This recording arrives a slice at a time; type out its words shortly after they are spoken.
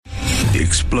The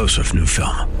explosive new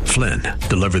film, Flynn,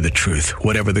 deliver the truth,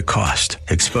 whatever the cost,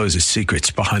 exposes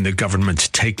secrets behind the government's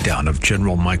takedown of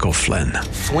General Michael Flynn.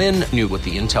 Flynn knew what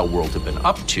the intel world had been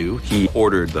up to. He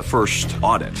ordered the first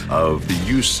audit of the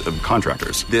use of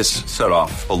contractors. This set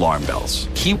off alarm bells.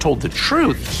 He told the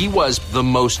truth. He was the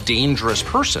most dangerous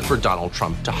person for Donald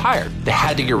Trump to hire. They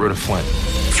had to get rid of Flynn.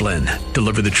 Flynn,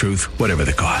 deliver the truth, whatever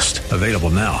the cost. Available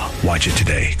now. Watch it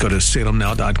today. Go to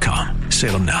salemnow.com.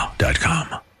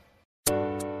 salemnow.com.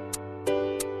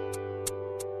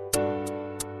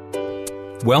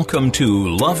 Welcome to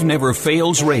Love Never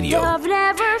Fails Radio. Love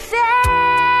never fails.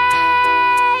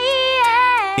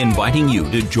 Inviting you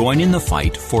to join in the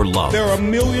fight for love. There are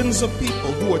millions of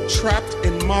people who are trapped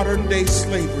in modern-day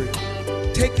slavery.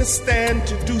 Take a stand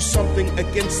to do something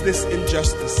against this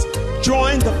injustice.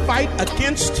 Join the fight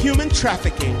against human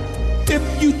trafficking.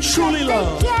 If you truly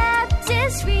love,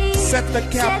 set the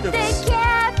captives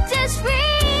free.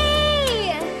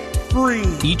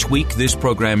 Each week, this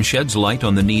program sheds light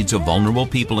on the needs of vulnerable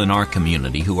people in our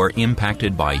community who are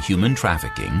impacted by human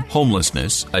trafficking,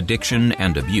 homelessness, addiction,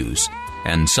 and abuse,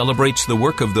 and celebrates the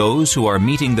work of those who are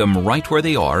meeting them right where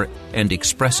they are and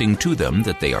expressing to them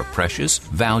that they are precious,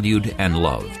 valued, and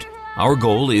loved. Our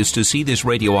goal is to see this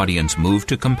radio audience move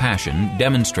to compassion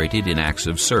demonstrated in acts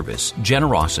of service,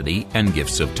 generosity, and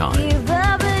gifts of time. Give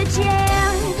up a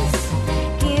chance.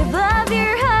 Give up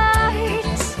your heart.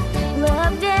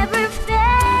 Love never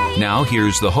fails. Now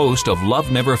here's the host of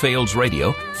Love Never Fails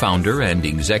Radio, founder and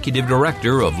executive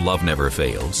director of Love Never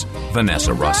Fails,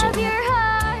 Vanessa Russell.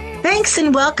 Thanks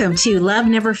and welcome to Love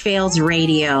Never Fails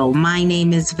Radio. My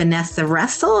name is Vanessa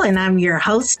Russell and I'm your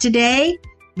host today.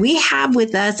 We have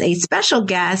with us a special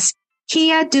guest,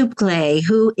 Kia Dupclay,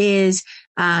 who is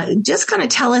just going to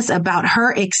tell us about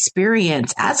her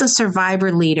experience as a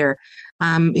survivor leader,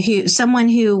 someone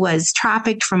who was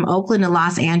trafficked from Oakland to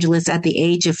Los Angeles at the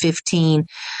age of 15,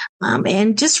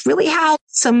 and just really had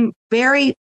some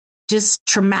very just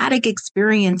traumatic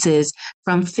experiences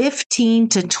from 15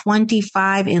 to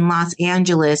 25 in Los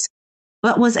Angeles,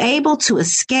 but was able to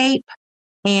escape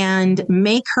and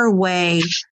make her way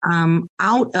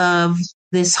out of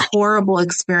this horrible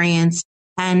experience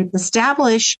and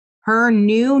establish her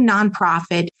new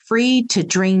nonprofit, Free to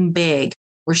Dream Big,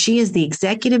 where she is the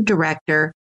executive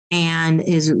director and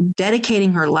is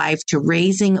dedicating her life to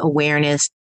raising awareness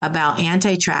about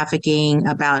anti-trafficking,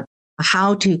 about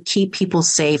how to keep people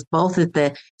safe, both at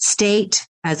the state,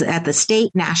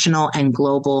 national, and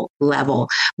global level.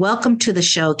 Welcome to the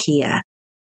show, Kia.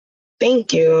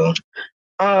 Thank you.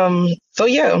 That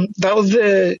was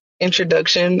the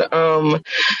introduction.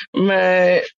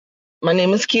 My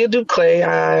name is Kia Dupclay.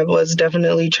 I was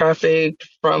definitely trafficked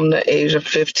from the age of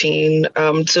 15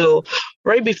 till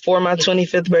right before my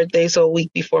 25th birthday, so a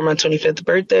week before my 25th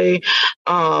birthday.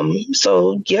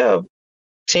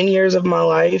 10 years of my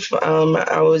life,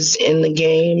 I was in the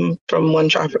game from one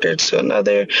trafficker to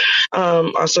another.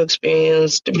 Also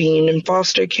experienced being in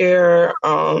foster care,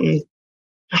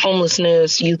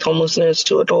 homelessness, youth homelessness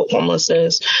to adult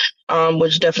homelessness,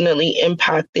 which definitely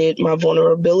impacted my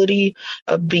vulnerability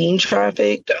of being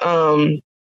trafficked. I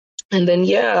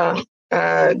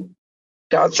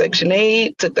got Section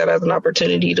 8, took that as an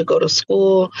opportunity to go to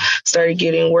school, started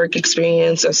getting work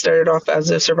experience. I started off as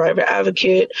a survivor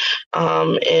advocate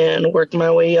and worked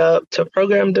my way up to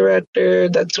program director.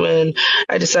 That's when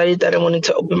I decided that I wanted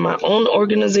to open my own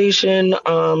organization,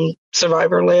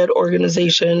 survivor-led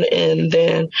organization. And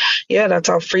then, that's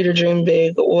how Free to Dream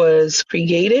Big was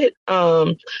created.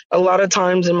 A lot of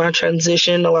times in my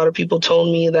transition, a lot of people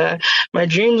told me that my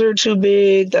dreams were too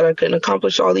big, that I couldn't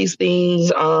accomplish all these things.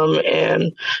 And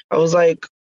I was like,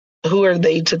 who are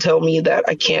they to tell me that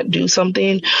I can't do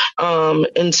something?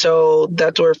 And so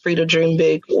that's where Free to Dream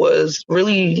Big was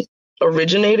really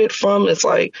originated from. It's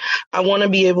like, I want to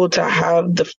be able to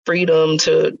have the freedom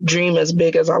to dream as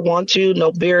big as I want to,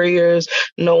 no barriers,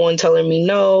 no one telling me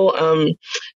no.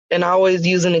 And I always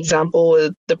use an example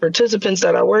with the participants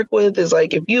that I work with is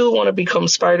like, if you want to become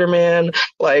Spider-Man,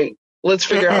 like, let's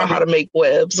figure out how to make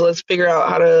webs. Let's figure out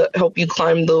how to help you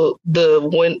climb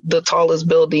the tallest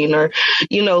building, or,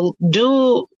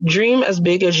 do dream as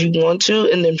big as you want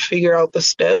to, and then figure out the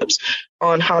steps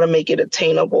on how to make it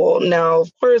attainable. Now,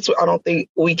 of course, I don't think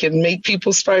we can make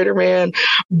people Spider-Man,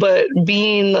 but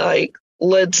being like,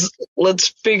 let's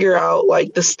figure out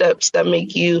like the steps that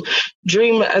make you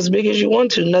dream as big as you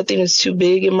want to. Nothing is too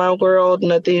big in my world.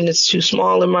 Nothing is too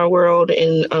small in my world.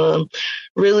 And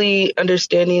really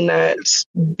understanding that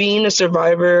being a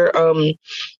survivor,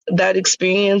 that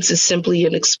experience is simply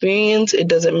an experience. It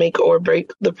doesn't make or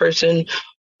break the person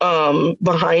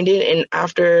behind it. And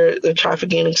after the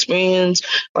trafficking experience,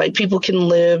 like, people can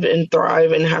live and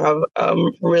thrive and have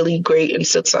really great and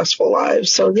successful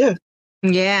lives. So, yeah.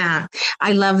 Yeah,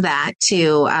 I love that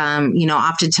too.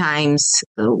 Oftentimes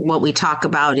what we talk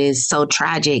about is so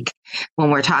tragic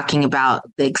when we're talking about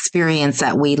the experience,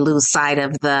 that we lose sight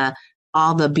of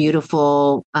all the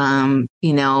beautiful,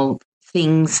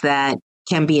 things that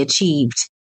can be achieved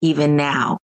even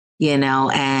now,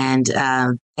 and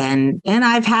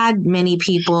I've had many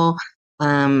people,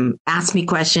 ask me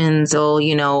questions.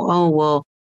 Well,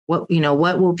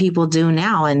 what will people do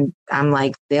now? And I'm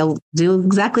like, they'll do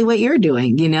exactly what you're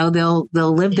doing. They'll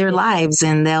live their lives,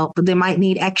 and they might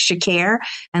need extra care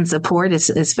and support,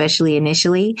 especially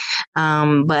initially.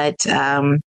 But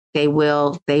they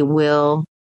will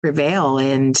prevail.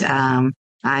 And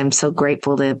I'm so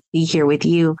grateful to be here with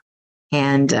you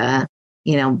and,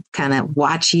 kind of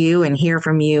watch you and hear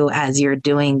from you as you're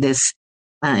doing this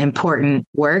important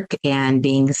work and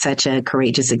being such a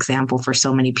courageous example for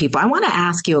so many people. I want to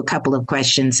ask you a couple of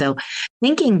questions. So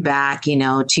thinking back, to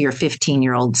your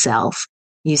 15-year-old self,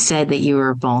 you said that you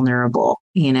were vulnerable,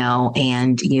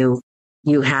 and you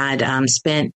had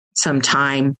spent some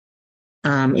time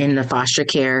in the foster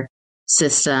care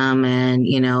system, and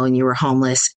and you were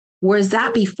homeless. Was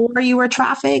that before you were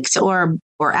trafficked or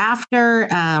after?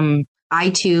 I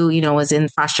too, was in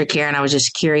foster care, and I was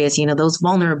just curious, those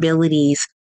vulnerabilities,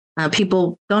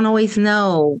 people don't always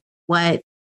know what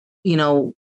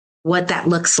that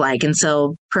looks like. And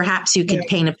so perhaps you could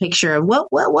paint a picture of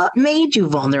what made you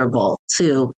vulnerable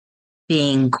to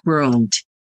being groomed.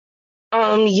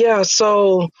 Yeah.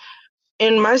 So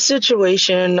in my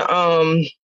situation, I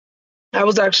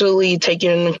was actually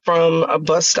taken from a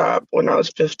bus stop when I was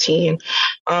 15,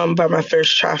 by my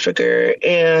first trafficker.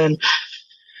 And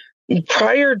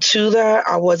prior to that,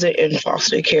 I wasn't in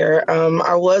foster care.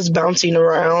 I was bouncing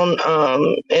around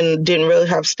and didn't really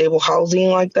have stable housing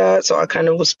like that. So I kind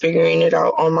of was figuring it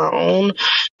out on my own.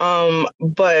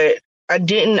 But I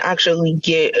didn't actually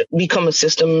become a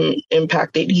system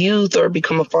impacted youth or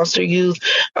become a foster youth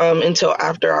until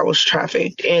after I was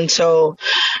trafficked. And so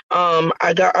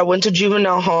I went to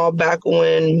juvenile hall back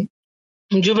when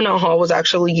juvenile hall was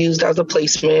actually used as a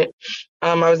placement.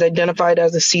 I was identified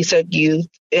as a CSEC youth,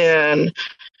 and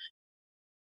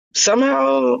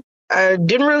somehow I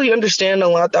didn't really understand a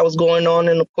lot that was going on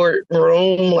in the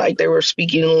courtroom. Like, they were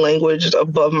speaking language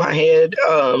above my head.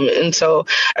 And so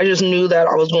I just knew that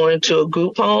I was going to a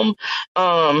group home.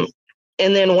 And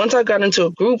then once I got into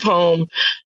a group home,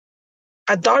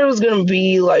 I thought it was going to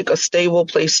be like a stable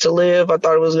place to live. I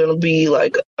thought it was going to be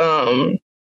like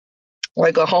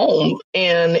a home,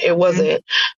 and it wasn't.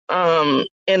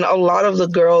 And a lot of the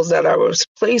girls that I was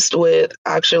placed with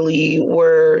actually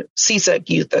were CSEC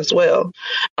youth as well,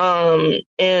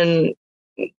 and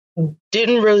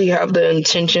didn't really have the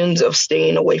intentions of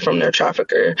staying away from their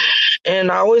trafficker.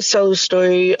 And I always tell a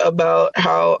story about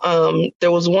how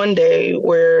there was one day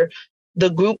where the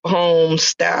group home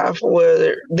staff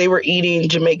were eating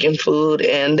Jamaican food,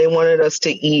 and they wanted us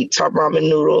to eat top ramen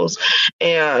noodles.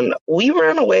 And we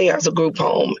ran away as a group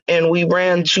home, and we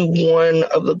ran to one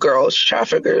of the girls'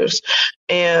 traffickers.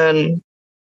 And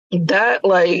that,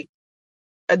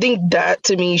 I think that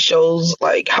to me shows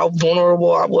how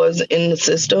vulnerable I was in the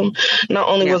system. Not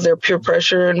only was there peer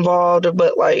pressure involved,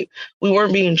 but we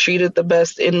weren't being treated the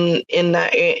best in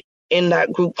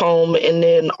that group home. And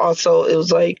then also it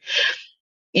was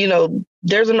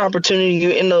there's an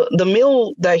opportunity in the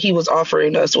meal that he was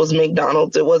offering us was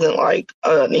McDonald's. It wasn't like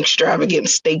an extravagant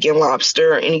steak and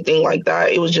lobster or anything like that.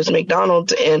 It was just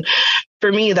McDonald's. And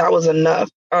for me, that was enough.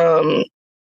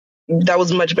 That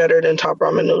was much better than top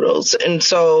ramen noodles. And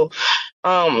so,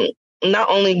 not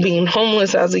only being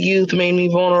homeless as a youth made me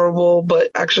vulnerable, but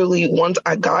actually once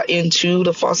I got into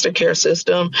the foster care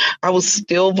system, I was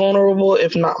still vulnerable,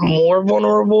 if not more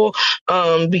vulnerable,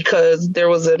 because there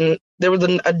was an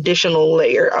additional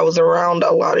layer. I was around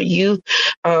a lot of youth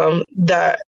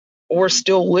that were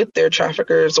still with their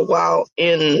traffickers while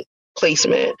in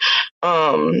placement.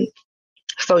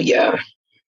 So yeah.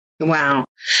 Wow.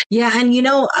 Yeah. And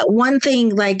one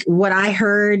thing, what I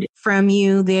heard from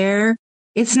you there,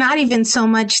 it's not even so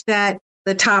much that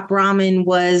the top ramen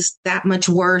was that much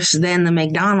worse than the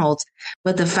McDonald's,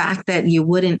 but the fact that you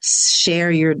wouldn't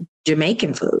share your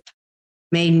Jamaican food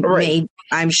made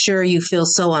I'm sure you feel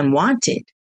so unwanted.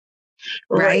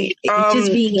 Right.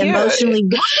 Just being emotionally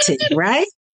wanted, right?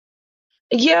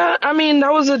 Yeah, I mean,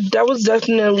 that was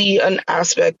definitely an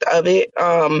aspect of it.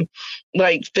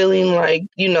 Feeling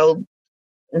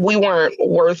we weren't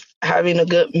worth having a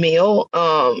good meal.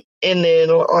 And then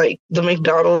like the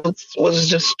McDonald's was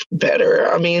just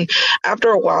better. I mean, after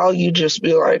a while, you just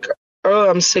be like, oh,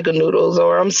 I'm sick of noodles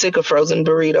or I'm sick of frozen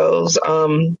burritos.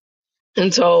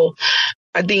 And so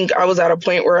I think I was at a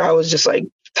point where I was just like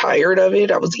tired of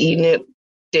it. I was eating it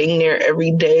dang near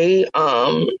every day.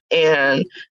 And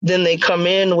then they come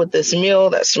in with this meal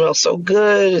that smells so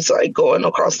good. It's like going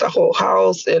across the whole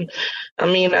house. And I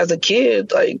mean, as a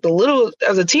kid, like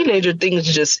as a teenager, things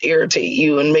just irritate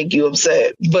you and make you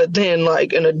upset. But then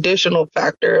like an additional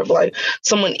factor of like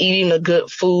someone eating a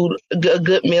good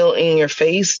meal in your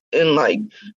face and like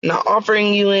not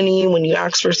offering you any when you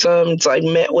ask for some, it's like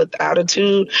met with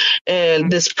attitude.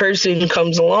 And this person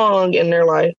comes along and they're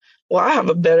like, well, I have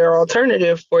a better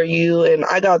alternative for you. And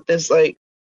I got this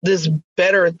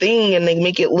better thing, and they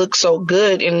make it look so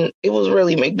good. And it was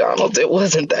really McDonald's. It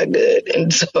wasn't that good.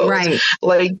 And so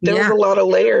like there was a lot of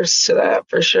layers to that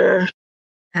for sure.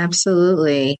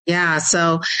 Absolutely. Yeah.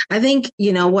 So I think,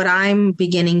 what I'm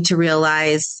beginning to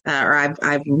realize, or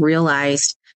I've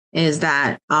realized, is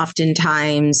that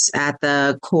oftentimes at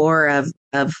the core of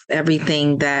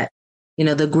everything that,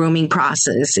 the grooming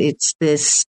process, it's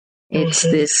this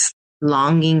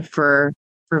longing for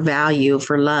value,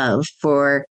 for love,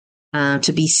 for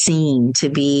to be seen, to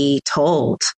be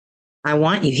told, I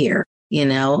want you here,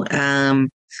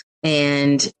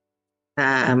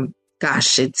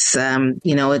 gosh, it's,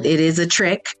 it is a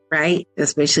trick, right?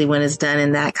 Especially when it's done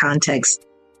in that context,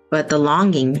 but the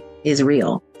longing is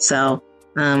real. So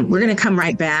we're going to come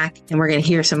right back and we're going to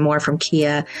hear some more from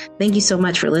Kia. Thank you so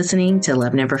much for listening to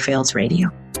Love Never Fails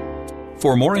Radio.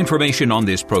 For more information on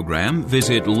this program,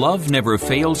 visit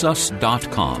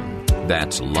loveneverfailsus.com.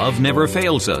 That's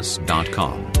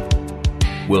loveneverfailsus.com.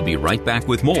 We'll be right back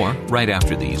with more right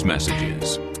after these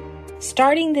messages.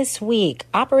 Starting this week,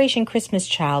 Operation Christmas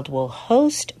Child will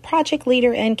host Project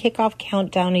Leader and Kickoff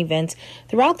Countdown events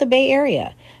throughout the Bay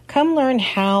Area. Come learn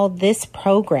how this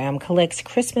program collects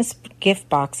Christmas gift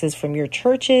boxes from your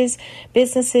churches,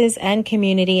 businesses, and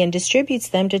community and distributes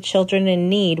them to children in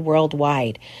need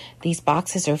worldwide. These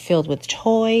boxes are filled with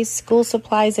toys, school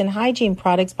supplies, and hygiene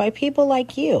products by people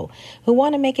like you who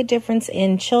want to make a difference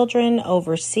in children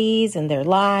overseas and their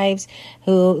lives.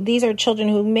 These are children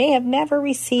who may have never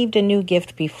received a new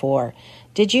gift before.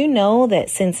 Did you know that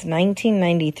since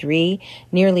 1993,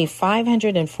 nearly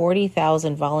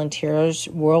 540,000 volunteers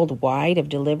worldwide have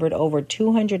delivered over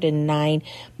 209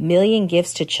 million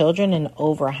gifts to children in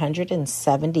over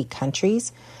 170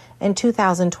 countries? In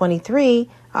 2023,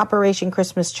 Operation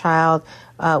Christmas Child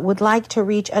would like to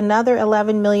reach another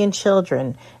 11 million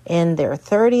children in their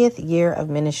 30th year of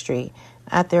ministry.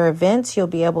 At their events, you'll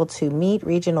be able to meet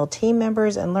regional team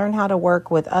members and learn how to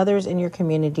work with others in your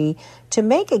community to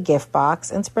make a gift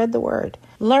box and spread the word.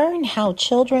 Learn how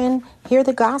children hear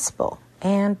the gospel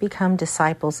and become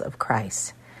disciples of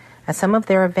Christ. At some of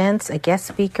their events, a guest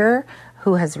speaker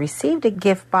who has received a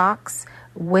gift box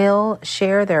will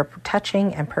share their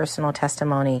touching and personal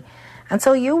testimony. And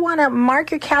so you want to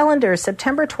mark your calendar,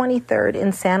 September 23rd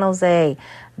in San Jose.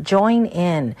 Join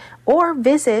in or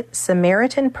visit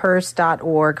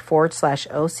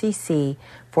SamaritanPurse.org/OCC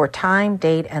for time,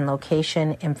 date, and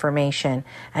location information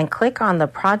and click on the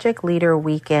Project Leader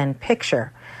Weekend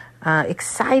picture.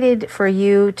 Excited for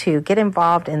you to get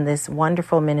involved in this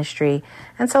wonderful ministry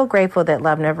and so grateful that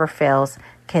Love Never Fails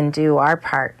can do our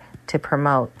part to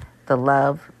promote the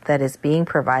love that is being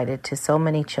provided to so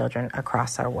many children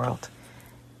across our world.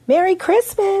 Merry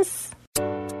Christmas!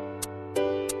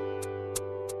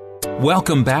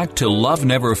 Welcome back to Love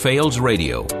Never Fails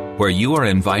Radio, where you are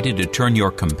invited to turn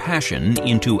your compassion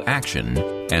into action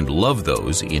and love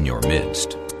those in your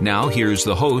midst. Now, here's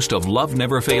the host of Love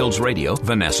Never Fails Radio,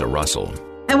 Vanessa Russell.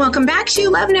 And welcome back to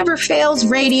Love Never Fails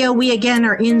Radio. We again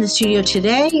are in the studio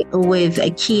today with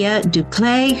Kia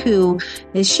Dupclay, who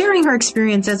is sharing her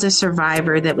experience as a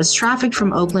survivor that was trafficked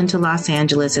from Oakland to Los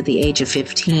Angeles at the age of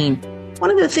 15. One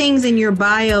of the things in your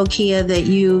bio, Kia, that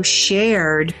you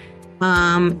shared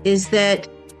is that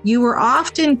you were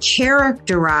often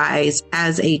characterized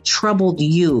as a troubled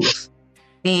youth.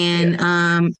 And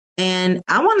I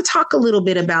want to talk a little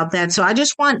bit about that. So I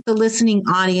just want the listening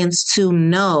audience to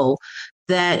know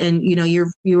that, and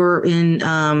you're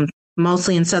in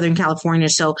mostly in Southern California.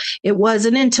 So it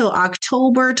wasn't until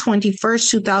October 21st,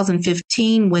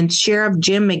 2015, when Sheriff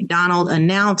Jim McDonald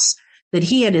announced that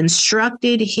he had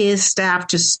instructed his staff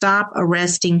to stop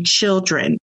arresting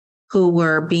children who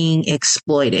were being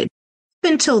exploited.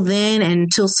 Up until then, and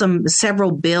until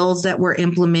several bills that were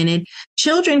implemented,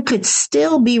 children could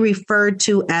still be referred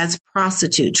to as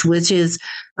prostitutes, which is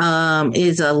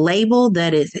a label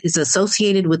that is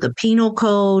associated with the penal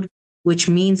code, which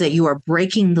means that you are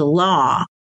breaking the law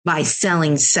by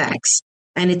selling sex.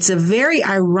 And it's a very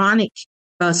ironic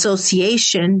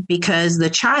association because the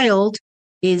child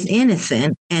is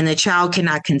innocent and the child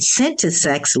cannot consent to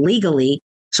sex legally.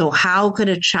 So how could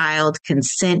a child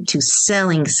consent to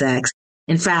selling sex?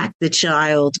 In fact, the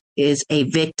child is a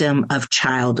victim of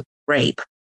child rape.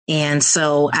 And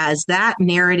so as that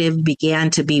narrative began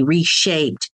to be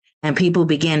reshaped and people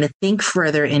began to think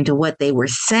further into what they were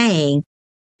saying,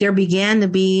 there began to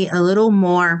be a little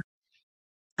more,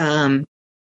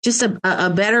 just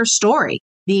a better story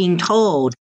being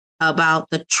told about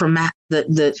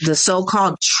the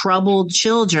so-called troubled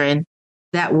children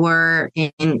that were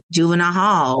in juvenile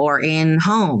hall or in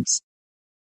homes.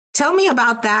 Tell me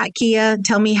about that, Kia.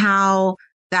 Tell me how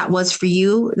that was for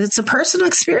you. It's a personal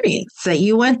experience that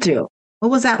you went through. What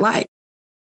was that like?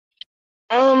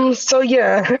 So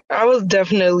yeah, I was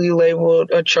definitely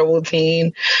labeled a troubled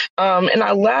teen. And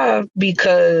I laugh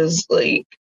because like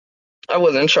I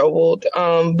wasn't troubled.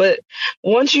 But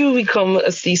once you become a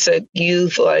CSEC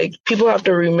youth, like people have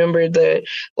to remember that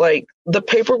like the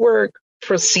paperwork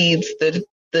precedes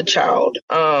the child.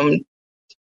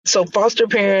 So foster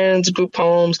parents, group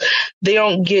homes, they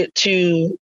don't get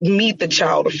to meet the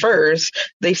child first.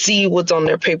 They see what's on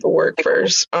their paperwork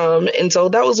first. And so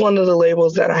that was one of the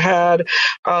labels that I had.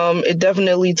 It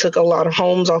definitely took a lot of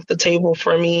homes off the table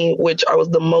for me, which I was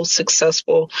the most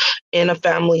successful in a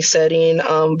family setting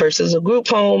versus a group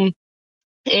home.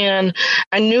 And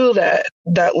I knew that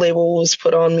that label was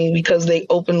put on me because they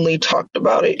openly talked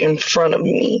about it in front of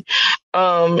me.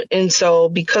 And so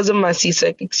because of my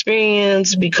CSEC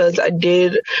experience, because I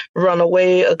did run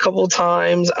away a couple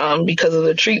times, because of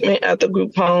the treatment at the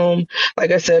group home,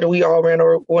 like I said, we all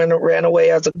ran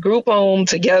away as a group home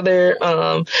together.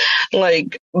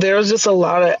 Like there was just a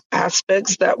lot of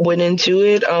aspects that went into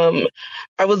it.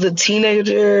 I was a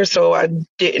teenager, so I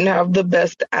didn't have the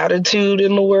best attitude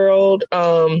in the world.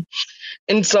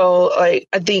 And so like,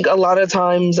 I think a lot of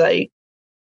times, like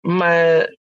my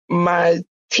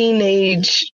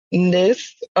teenageness,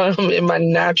 in my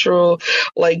natural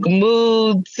like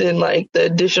moods and like the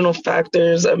additional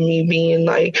factors of me being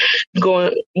like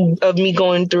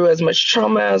going through as much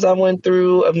trauma as I went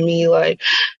through, of me like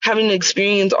having to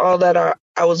experience all that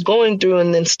I was going through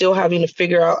and then still having to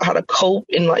figure out how to cope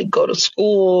and like go to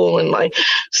school and like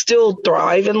still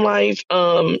thrive in life,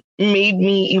 made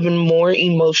me even more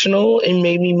emotional and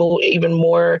made me even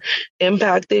more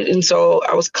impacted. And so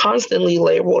I was constantly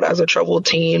labeled as a troubled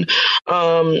teen.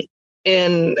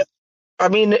 And I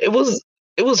mean, it was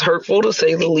hurtful to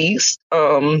say the least.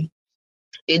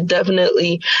 It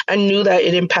definitely, I knew that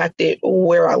it impacted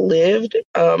where I lived.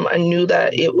 I knew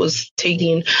that it was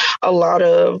taking a lot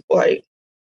of like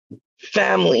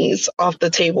families off the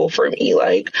table for me.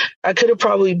 Like I could have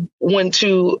probably went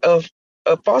to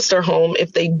a foster home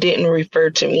if they didn't refer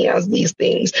to me as these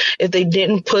things. If they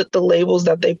didn't put the labels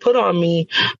that they put on me,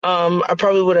 I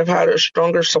probably would have had a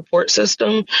stronger support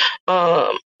system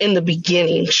in the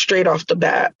beginning, straight off the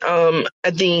bat.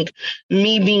 I think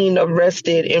me being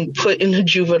arrested and put in a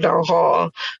juvenile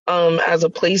hall as a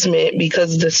placement,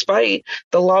 because despite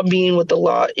the law being what the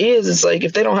law is, it's like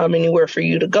if they don't have anywhere for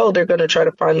you to go, they're going to try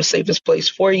to find the safest place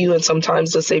for you. And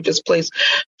sometimes the safest place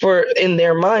in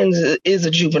their minds is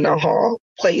a juvenile hall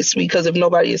place, because if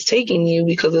nobody is taking you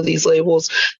because of these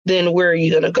labels, then where are you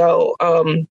going to go?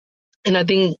 And I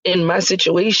think in my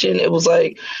situation, it was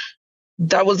like,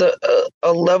 that was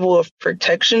a level of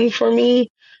protection for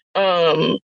me.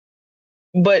 But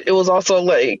it was also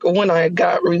like when I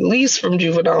got released from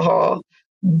juvenile hall,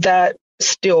 that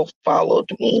still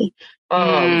followed me.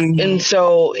 And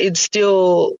so it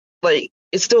still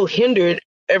hindered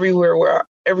everywhere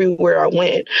I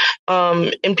went.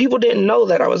 And people didn't know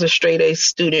that I was a straight A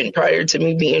student prior to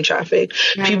me being trafficked.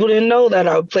 Right. People didn't know that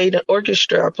I played an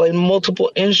orchestra. I played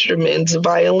multiple instruments,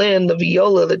 violin, the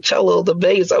viola, the cello, the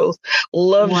bass. I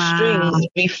loved strings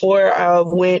before I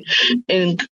went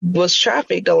and was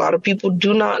trafficked. A lot of people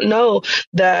do not know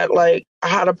that like I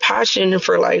had a passion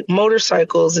for like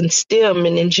motorcycles and STEM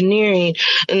and engineering,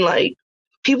 and like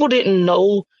people didn't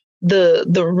know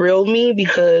the real me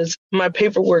because my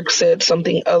paperwork said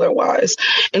something otherwise.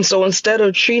 And so instead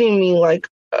of treating me like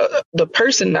the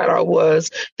person that I was,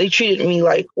 they treated me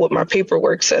like what my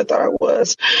paperwork said that I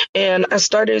was. And I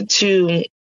started to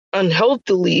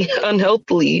unhealthily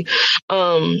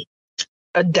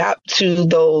adapt to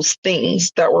those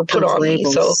things that were put on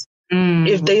labels. Me.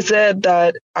 So if they said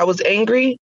that I was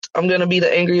angry, I'm going to be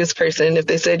the angriest person. If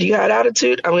they said you had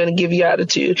attitude, I'm going to give you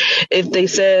attitude. If they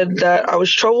said that I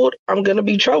was troubled, I'm going to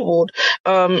be troubled.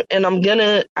 And I'm going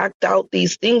to act out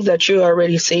these things that you're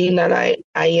already saying that I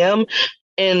am.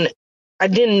 And I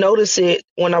didn't notice it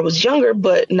when I was younger,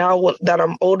 but now that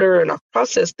I'm older and I've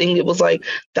processed things, it was like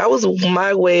that was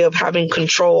my way of having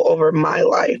control over my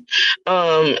life.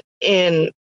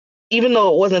 And even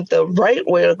though it wasn't the right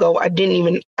way to go, I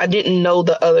didn't know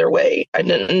the other way. I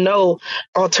didn't know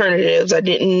alternatives. I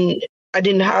didn't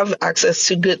have access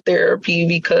to good therapy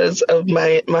because of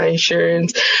my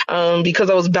insurance, because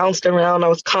I was bounced around. I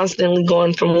was constantly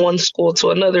going from one school to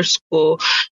another school.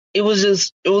 It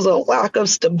was a lack of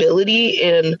stability,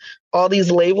 and all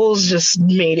these labels just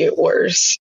made it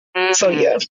worse. So,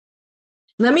 yeah.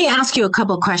 Let me ask you a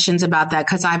couple questions about that,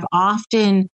 because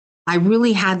I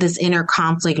really had this inner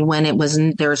conflict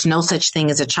when there's no such thing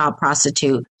as a child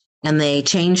prostitute, and they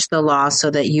changed the law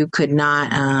so that you could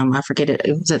not, I forget it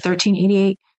was it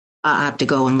 1388? I have to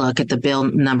go and look at the bill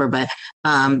number, but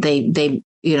they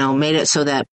made it so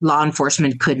that law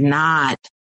enforcement could not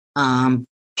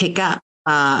pick up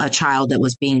a child that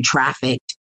was being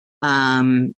trafficked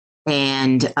and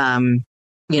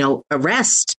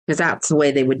arrest, because that's the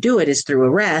way they would do it, is through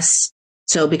arrests.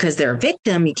 So because they're a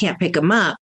victim, you can't pick them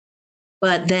up.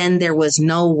 But then there was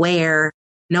no inner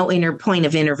point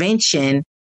of intervention.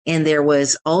 And there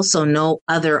was also no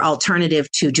other alternative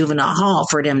to juvenile hall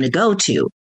for them to go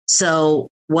to. So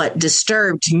what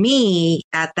disturbed me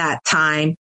at that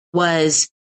time was,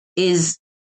 is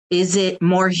it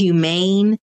more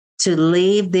humane to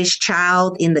leave this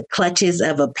child in the clutches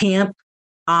of a pimp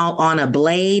on a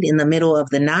blade in the middle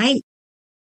of the night?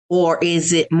 Or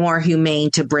is it more humane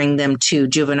to bring them to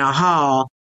juvenile hall,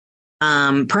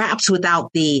 perhaps without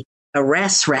the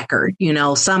arrest record,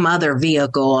 some other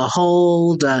vehicle, a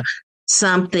hold,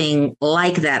 something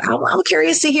like that? I'm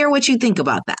curious to hear what you think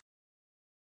about that.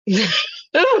 You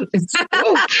asked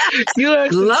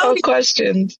some tough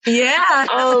questions. Yeah.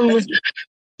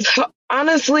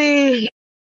 Honestly,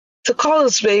 to call a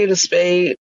spade,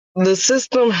 the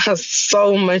system has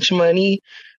so much money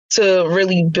to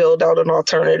really build out an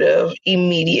alternative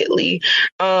immediately.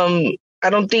 I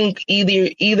don't think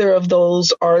either of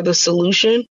those are the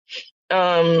solution.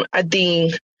 I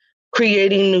think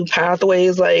creating new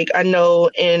pathways, like I know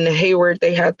in Hayward,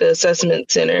 they had the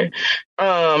assessment center,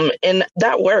 and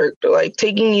that worked. Like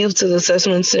taking youth to the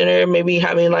assessment center, maybe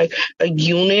having like a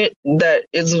unit that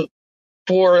is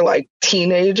for like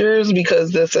teenagers,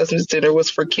 because the assessment center was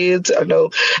for kids. I know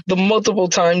the multiple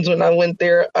times when I went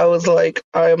there, I was like,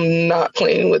 I'm not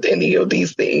playing with any of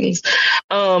these things.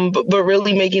 But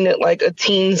really making it like a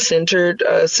teen-centered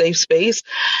safe space.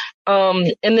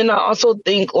 And then I also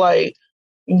think like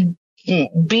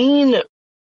being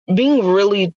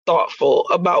really thoughtful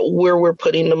about where we're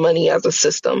putting the money as a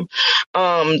system.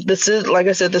 This is, like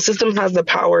I said, the system has the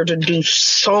power to do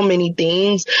so many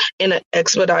things in an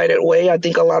expedited way. I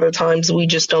think a lot of times we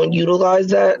just don't utilize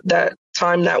that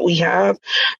time that we have.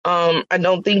 I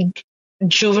don't think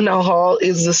juvenile hall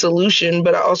is the solution,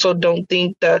 but I also don't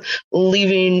think that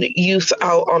leaving youth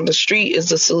out on the street is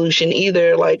the solution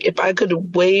either. Like if I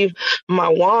could wave my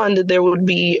wand, there would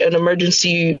be an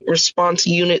emergency response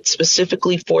unit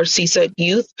specifically for CSEC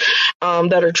youth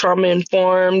that are trauma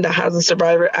informed, that has a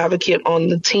survivor advocate on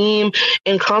the team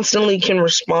and constantly can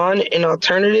respond in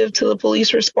alternative to the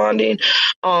police responding,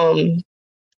 and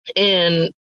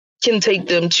can take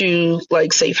them to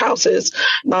like safe houses.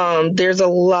 There's a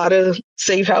lot of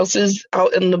safe houses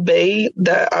out in the Bay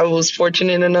that I was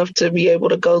fortunate enough to be able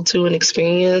to go to and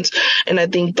experience. And I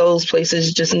think those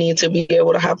places just need to be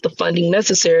able to have the funding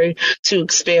necessary to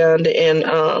expand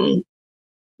and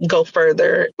go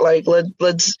further. Like let's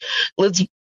put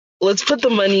the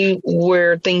money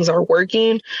where things are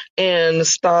working and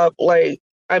stop I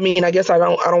guess I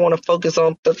don't want to focus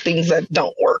on the things that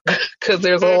don't work, because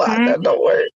there's a lot that don't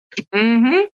work.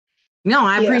 Mm-hmm. No,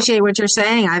 I appreciate what you're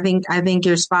saying. I think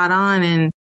you're spot on,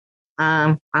 and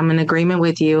I'm in agreement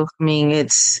with you. I mean,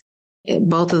 it's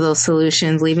both of those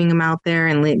solutions, leaving them out there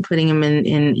and putting them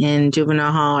in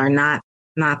juvenile hall, are not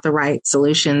the right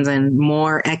solutions, and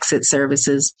more exit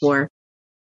services for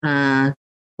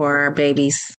our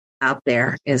babies out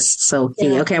there is so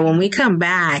key. Okay, when we come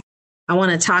back, I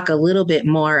want to talk a little bit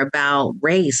more about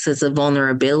race as a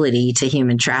vulnerability to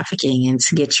human trafficking, and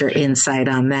to get your insight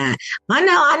on that. I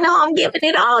know, I'm giving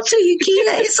it all to you,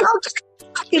 Kia. It's okay.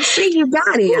 I can see you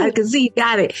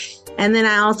got it. And then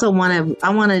I also want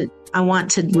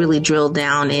to really drill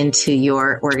down into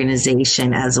your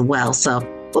organization as well. So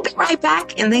we'll be right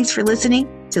back. And thanks for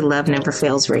listening to Love Never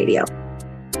Fails Radio.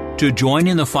 To join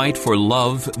in the fight for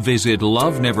love, visit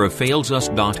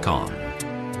loveneverfailsus.com.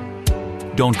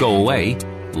 Don't go away.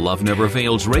 Love Never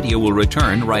Fails Radio will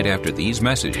return right after these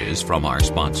messages from our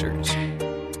sponsors.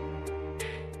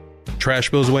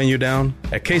 Trash bills weighing you down?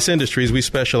 At Case Industries, we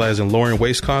specialize in lowering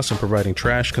waste costs and providing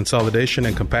trash consolidation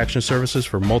and compaction services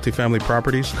for multifamily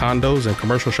properties, condos, and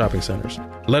commercial shopping centers.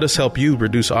 Let us help you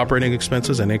reduce operating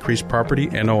expenses and increase property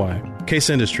NOI. Case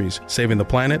Industries, saving the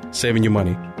planet, saving you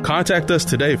money. Contact us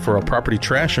today for a property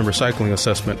trash and recycling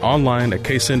assessment online at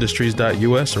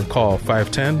caseindustries.us or call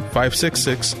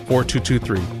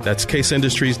 510-566-4223. That's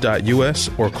caseindustries.us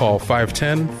or call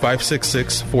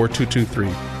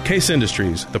 510-566-4223. Case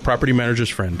Industries, the property manager's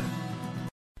friend.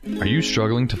 Are you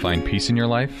struggling to find peace in your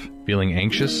life, feeling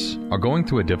anxious, or going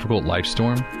through a difficult life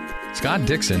storm? Scott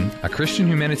Dixon, a Christian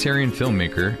humanitarian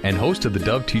filmmaker and host of the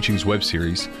Dove Teachings web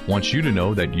series, wants you to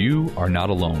know that you are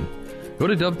not alone. Go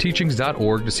to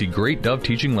doveteachings.org to see great Dove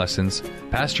teaching lessons,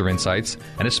 pastor insights,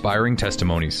 and aspiring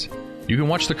testimonies. You can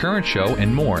watch the current show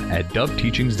and more at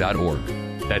doveteachings.org.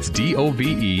 That's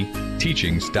DOVE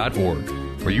teachings.org,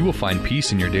 where you will find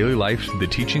peace in your daily life through the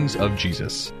teachings of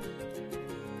Jesus.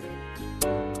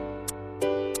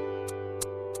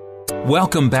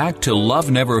 Welcome back to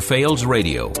Love Never Fails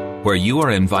Radio, where you are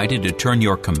invited to turn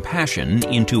your compassion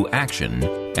into action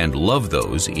and love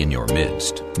those in your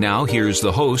midst. Now, here's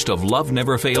the host of Love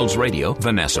Never Fails Radio,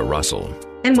 Vanessa Russell.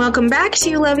 And welcome back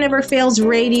to Love Never Fails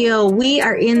Radio. We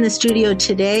are in the studio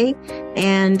today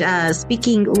and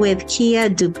speaking with Kia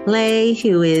Dupclay,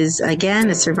 who is, again,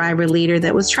 a survivor leader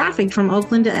that was trafficked from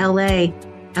Oakland to L.A.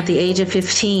 at the age of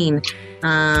 15.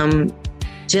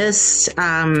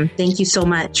 Thank you so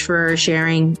much for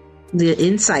sharing the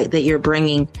insight that you're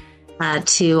bringing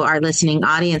to our listening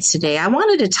audience today. I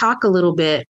wanted to talk a little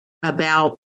bit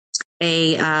about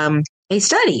a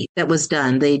study that was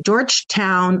done. The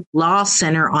Georgetown Law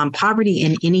Center on Poverty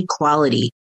and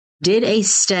Inequality did a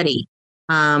study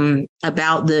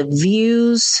about the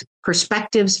views,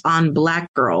 perspectives on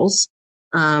Black girls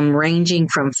ranging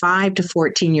from 5 to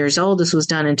 14 years old. This was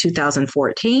done in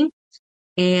 2014.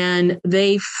 And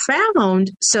they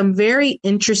found some very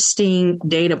interesting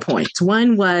data points.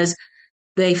 One was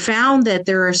they found that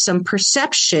there are some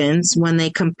perceptions when they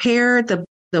compare the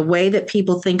way that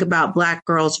people think about Black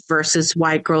girls versus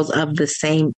white girls of the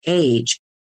same age.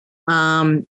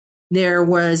 There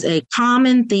was a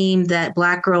common theme that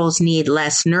Black girls need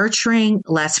less nurturing,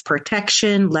 less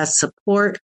protection, less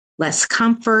support, less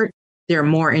comfort. They're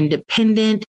more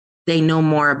independent. They know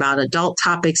more about adult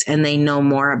topics and they know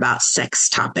more about sex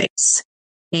topics.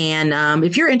 And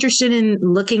if you're interested in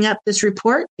looking up this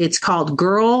report, it's called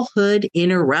Girlhood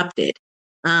Interrupted.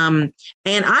 And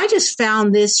I just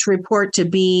found this report to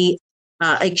be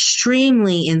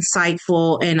extremely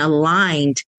insightful and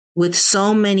aligned with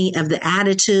so many of the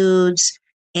attitudes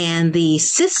and the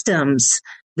systems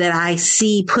that I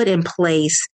see put in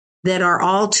place that are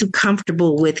all too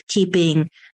comfortable with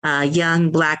keeping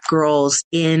young Black girls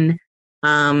in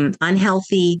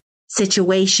unhealthy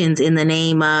situations in the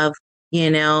name of,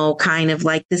 kind of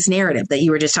like this narrative that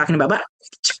you were just talking about. But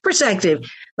perspective,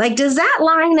 like, does that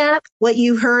line up what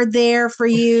you heard there for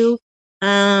you?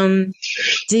 Was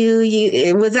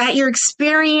that your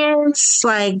experience?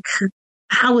 Like,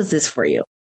 how was this for you?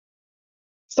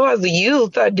 So as a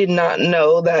youth, I did not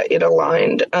know that it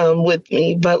aligned with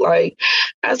me. But like,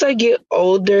 as I get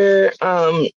older,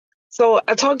 so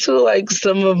I talked to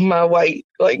some of my white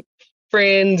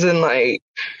friends and my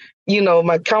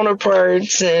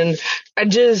counterparts, and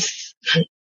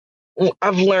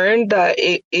I've learned that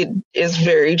it is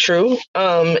very true.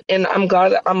 And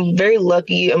I'm very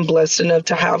lucky and blessed enough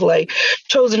to have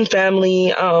chosen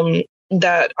family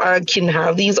that I can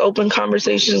have these open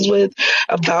conversations with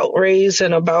about race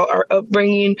and about our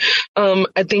upbringing.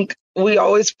 I think we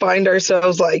always find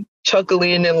ourselves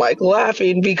chuckling and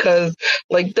laughing because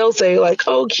they'll say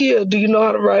oh, Kia, do you know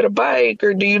how to ride a bike?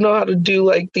 Or do you know how to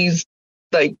do these,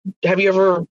 have you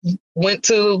ever went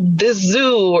to this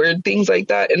zoo or things like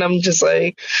that? And I'm just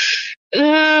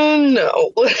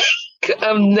no,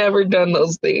 I've never done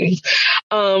those things.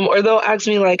 Or they'll ask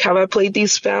me have I played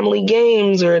these family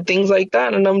games or things like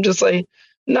that? And I'm just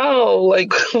no,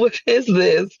 what is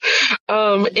this?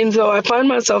 And so I find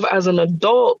myself as an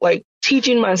adult,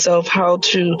 teaching myself how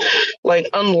to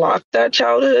unlock that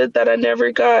childhood that I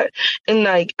never got. And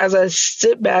as I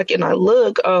sit back and I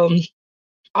look,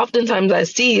 oftentimes I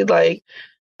see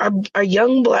our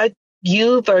young Black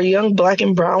youth, our young Black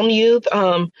and brown youth,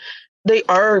 they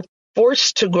are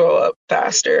forced to grow up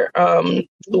faster,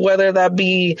 whether that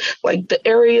be the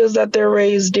areas that they're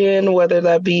raised in, whether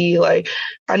that be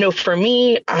I know for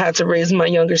me, I had to raise my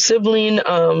younger sibling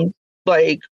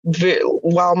like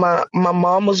while my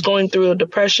mom was going through a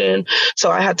depression.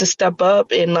 So I had to step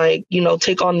up and like, you know,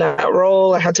 take on that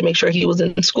role. I had to make sure he was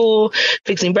in school,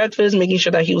 fixing breakfast, making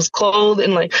sure that he was clothed,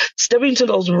 and like stepping into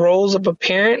those roles of a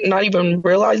parent, not even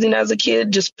realizing as a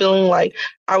kid, just feeling like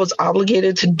I was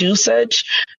obligated to do such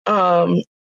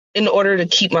in order to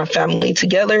keep my family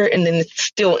together. And then it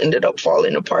still ended up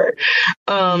falling apart.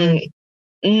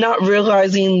 Not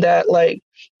realizing that like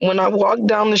when I walked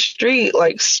down the street,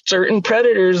 like certain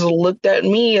predators looked at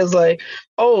me as like,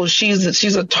 oh, she's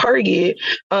a target,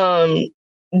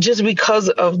 just because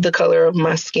of the color of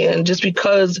my skin, just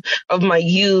because of my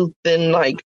youth, and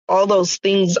like all those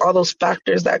things, all those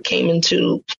factors that came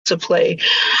into play.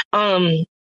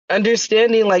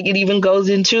 Understanding like it even goes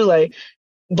into like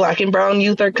Black and brown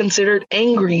youth are considered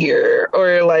angrier,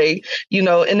 or like, you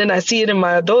know, and then I see it in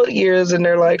my adult years and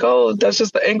they're like, oh, that's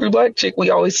just the angry Black chick.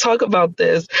 We always talk about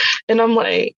this. And I'm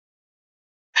like,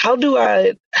 how do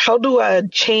I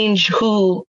change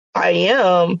who I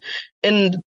am?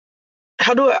 And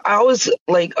how do I always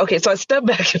like, okay, so I step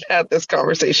back and have this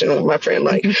conversation with my friend,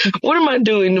 like, what am I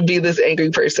doing to be this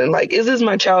angry person? Like, is this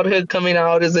my childhood coming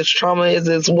out? Is this trauma? Is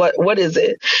this what is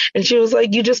it? And she was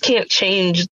like, you just can't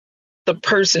change the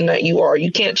person that you are.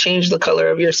 You can't change the color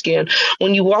of your skin.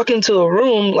 When you walk into a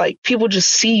room, like people just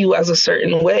see you as a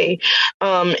certain way.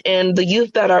 And the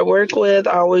youth that I work with,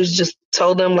 I always just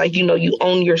tell them like, you know, you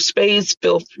own your space,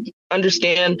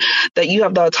 understand that you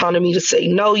have the autonomy to say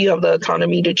no, you have the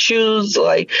autonomy to choose,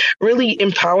 like really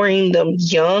empowering them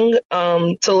young,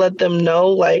 to let them know,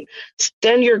 like,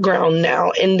 stand your ground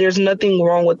now. And there's nothing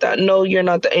wrong with that. No, you're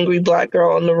not the angry Black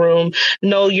girl in the room.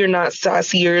 No, you're not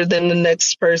sassier than the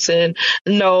next person.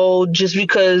 No, just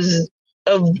because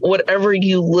of whatever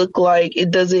you look like,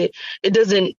 it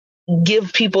doesn't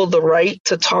give people the right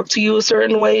to talk to you a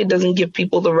certain way. It doesn't give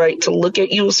people the right to look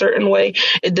at you a certain way.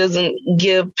 It doesn't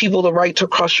give people the right to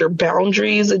cross your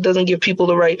boundaries. It doesn't give people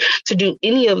the right to do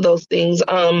any of those things.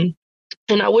 And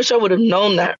I wish I would have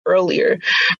known that earlier.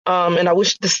 And I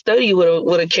wish the study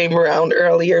would have came around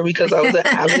earlier, because I was an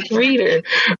avid reader.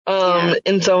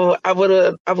 And so I would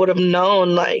have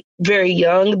known like very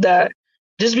young that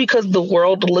just because the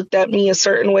world looked at me a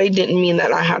certain way didn't mean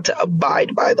that I had to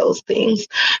abide by those things.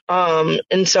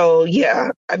 And so, yeah,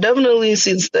 I definitely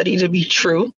see the study to be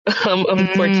true,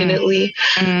 unfortunately.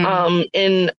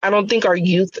 And I don't think our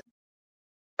youth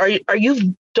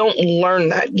don't learn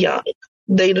that young.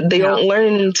 They don't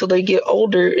learn until they get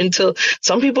older, until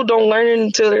some people don't learn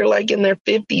until they're like in their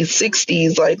 50s,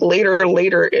 60s, like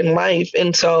later in life.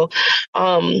 And so,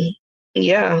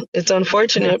 yeah, it's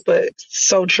unfortunate, but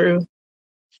so true.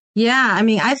 Yeah, I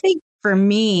mean, I think for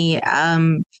me,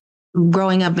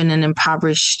 growing up in an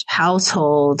impoverished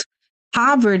household,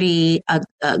 poverty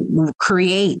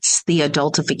creates the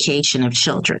adultification of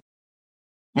children.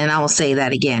 And I will say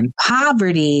that again.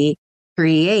 Poverty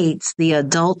creates the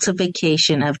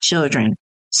adultification of children.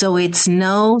 So it's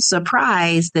no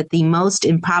surprise that the most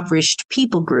impoverished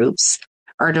people groups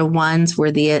are the ones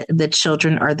where the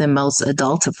children are the most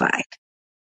adultified.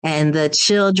 And the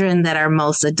children that are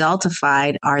most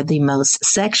adultified are the most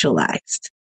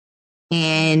sexualized.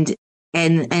 And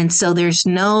so there's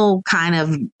no kind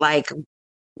of like,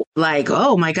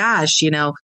 oh my gosh, you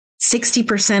know,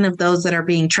 60% of those that are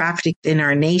being trafficked in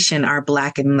our nation are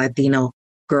Black and Latino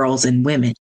girls and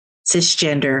women,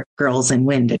 cisgender girls and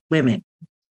women,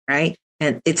 right?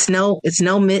 And there's no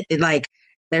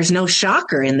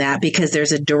shocker in that, because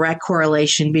there's a direct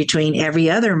correlation between every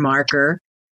other marker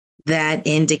that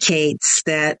indicates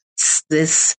that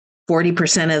this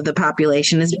 40% of the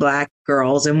population is Black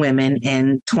girls and women,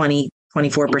 and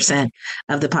 24%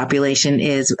 of the population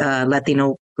is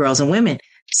Latino girls and women.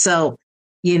 So,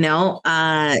 you know,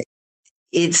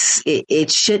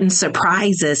 it shouldn't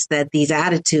surprise us that these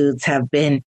attitudes have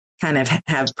been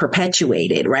have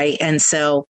perpetuated, right? And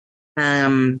so,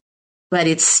 but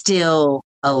it's still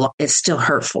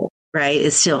hurtful, right?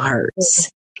 It still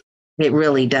hurts. It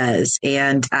really does.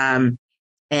 And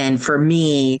for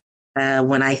me,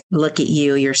 when I look at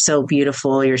you, you're so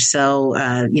beautiful. You're so,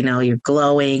 you're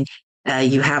glowing.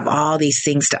 You have all these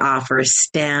things to offer: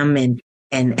 STEM and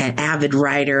an avid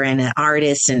writer and an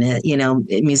artist and a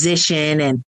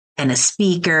musician and a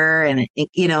speaker and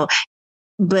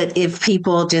but if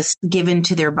people just give in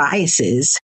to their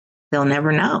biases, they'll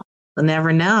never know. They'll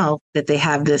never know that they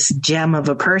have this gem of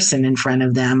a person in front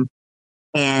of them.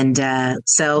 And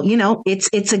so,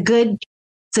 it's a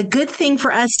good thing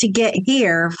for us to get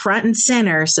here front and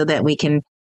center so that we can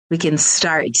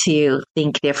start to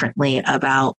think differently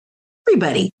about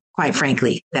everybody, quite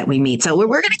frankly, that we meet. So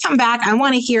we're going to come back. I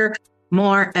want to hear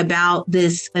more about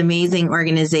this amazing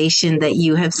organization that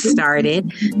you have started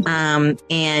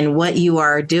and what you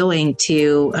are doing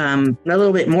to a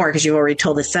little bit more, because you already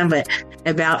told us some, but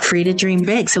about Free to Dream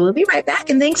Big. So we'll be right back.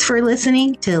 And thanks for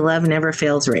listening to Love Never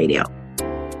Fails Radio.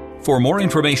 For more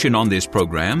information on this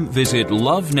program, visit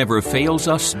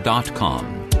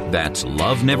loveneverfailsus.com. That's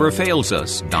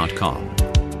loveneverfailsus.com.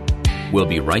 We'll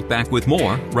be right back with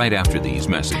more right after these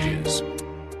messages.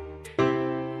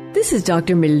 This is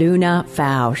Dr. Miluna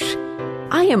Fausch.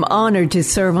 I am honored to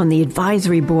serve on the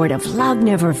advisory board of Love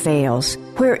Never Fails,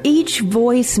 where each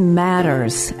voice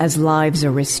matters as lives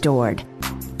are restored.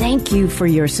 Thank you for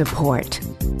your support.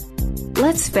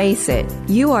 Let's face it,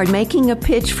 you are making a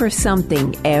pitch for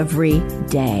something every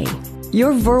day.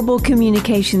 Your verbal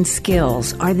communication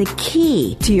skills are the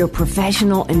key to your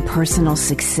professional and personal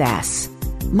success.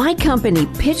 My company,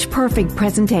 Pitch Perfect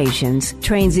Presentations,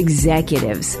 trains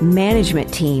executives,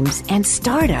 management teams, and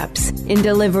startups in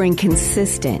delivering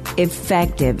consistent,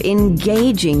 effective,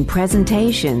 engaging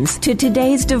presentations to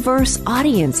today's diverse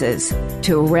audiences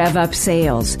to rev up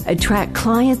sales, attract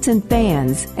clients and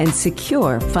fans, and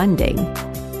secure funding.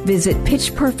 Visit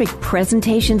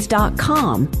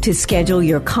pitchperfectpresentations.com to schedule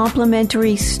your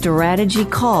complimentary strategy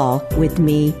call with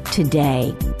me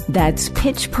today. That's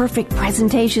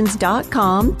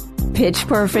pitchperfectpresentations.com,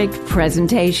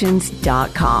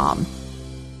 pitchperfectpresentations.com.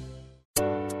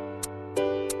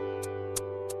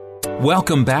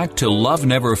 Welcome back to Love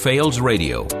Never Fails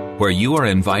Radio, where you are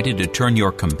invited to turn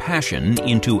your compassion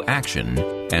into action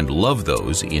and love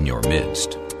those in your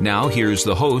midst. Now, here's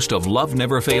the host of Love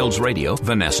Never Fails Radio,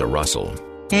 Vanessa Russell.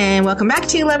 And welcome back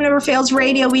to Love Never Fails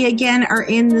Radio. We again are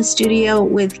in the studio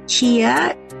with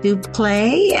Kia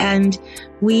Dupclay, and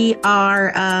we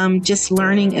are just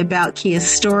learning about Kia's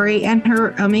story and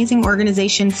her amazing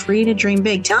organization, Free to Dream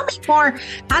Big. Tell me more.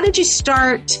 How did you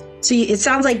start? So it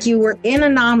sounds like you were in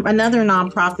another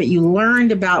nonprofit. You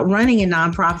learned about running a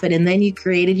nonprofit, and then you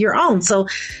created your own. So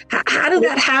how did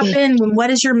that happen? What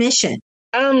is your mission?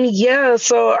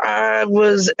 So I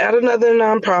was at another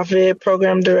nonprofit,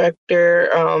 program director.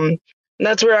 And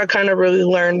that's where I kind of really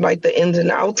learned like the ins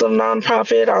and outs of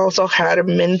nonprofit. I also had a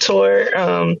mentor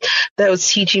that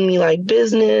was teaching me like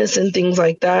business and things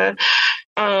like that.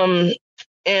 And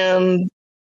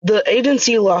the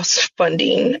agency lost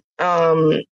funding.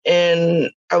 And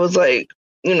I was like,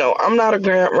 I'm not a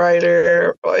grant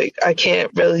writer. Like, I can't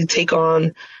really take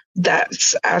on that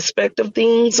aspect of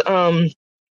things.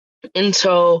 And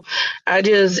so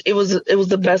it was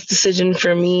the best decision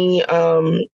for me,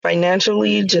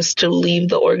 financially, just to leave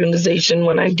the organization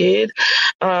when I did.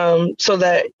 So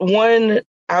that one,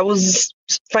 I was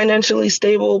financially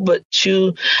stable, but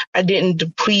two, I didn't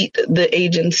deplete the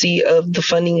agency of the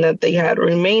funding that they had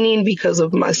remaining because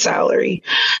of my salary.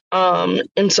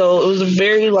 And so it was a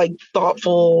very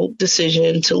thoughtful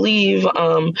decision to leave.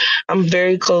 I'm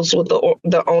very close with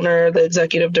the owner, the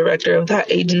executive director of that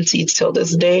agency till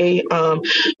this day,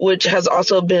 which has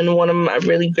also been one of my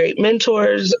really great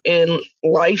mentors in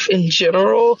life in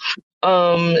general.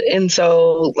 And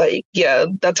so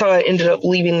that's how I ended up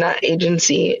leaving that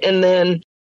agency. And then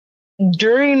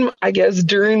during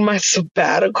my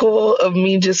sabbatical of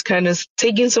me just kind of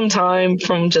taking some time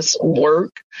from just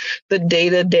work, the day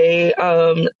to day,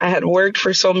 I had worked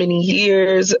for so many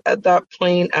years at that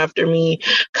point after me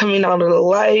coming out of the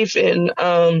life. And,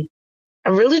 I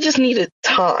really just needed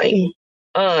time.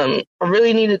 I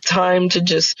really needed time to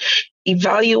just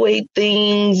evaluate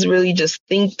things, really just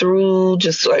think through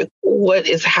just what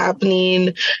is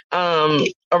happening.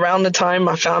 Around the time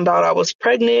I found out I was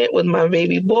pregnant with my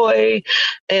baby boy.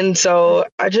 And so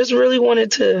I just really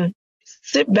wanted to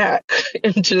sit back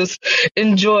and just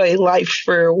enjoy life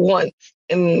for once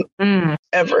and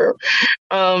ever.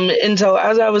 And so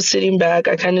as I was sitting back,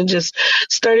 I kind of just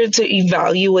started to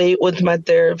evaluate with my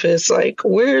therapist,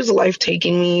 where's life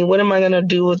taking me? What am I going to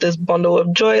do with this bundle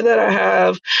of joy that I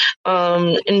have?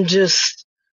 And just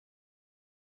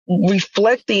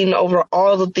reflecting over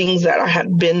all the things that I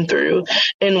had been through.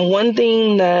 And one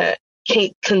thing that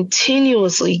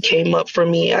continuously came up for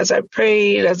me as I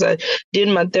prayed, as I did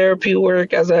my therapy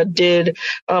work, as I did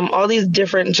all these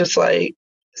different just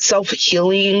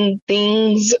self-healing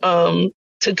things to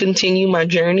continue my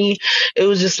journey. It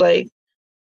was just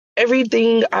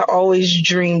everything I always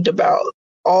dreamed about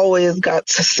always got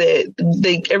to sit.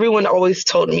 Everyone always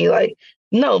told me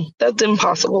no, that's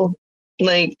impossible.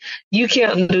 You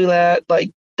can't do that.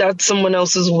 That's someone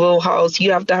else's wheelhouse.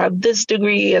 You have to have this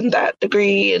degree and that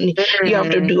degree, and you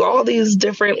have to do all these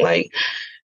different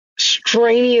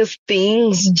strenuous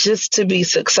things just to be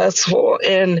successful.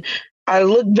 And I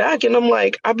look back and I'm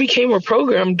I became a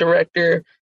program director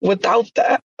without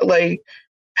that. Like,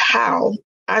 how?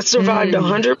 I survived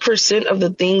 100% of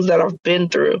the things that I've been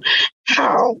through.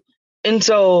 How? And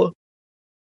so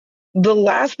the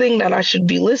last thing that I should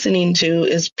be listening to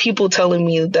is people telling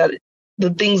me that the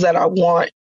things that I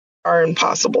want are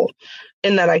impossible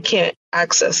and that I can't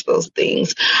access those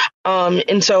things.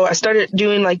 And so I started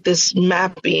doing like this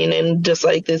mapping and just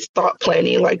like this thought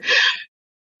planning, like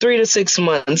 3 to 6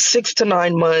 months, 6 to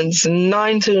 9 months,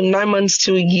 9 months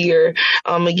to a year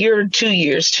to 2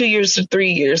 years, 2 years to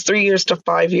 3 years, 3 years to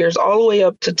 5 years, all the way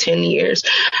up to 10 years.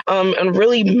 And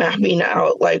really mapping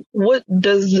out like, what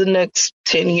does the next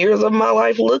 10 years of my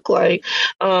life look like?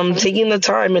 Taking the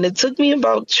time. And it took me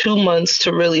about 2 months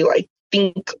to really like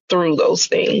think through those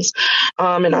things.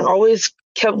 And I always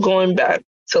kept going back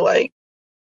to like,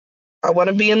 I want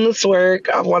to be in this work.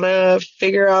 I want to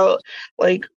figure out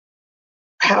like,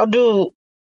 how do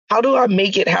I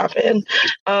make it happen?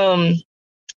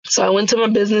 So I went to my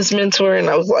business mentor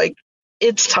and I was like,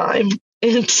 it's time.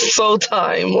 It's so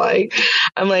time. Like,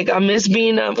 I'm like, I miss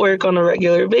being at work on a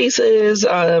regular basis.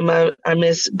 I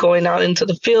miss going out into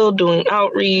the field, doing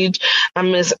outreach. I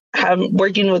miss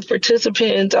working with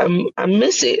participants. I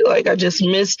miss it. Like, I just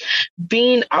miss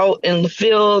being out in the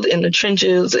field, in the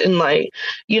trenches, and like,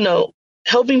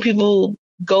 helping people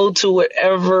go to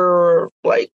whatever,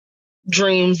 like,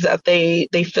 dreams that they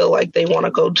feel like they want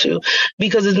to go to,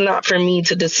 because it's not for me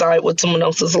to decide what someone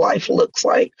else's life looks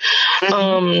like.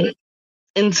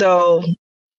 And so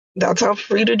that's how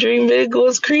Free to Dream Big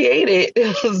was created.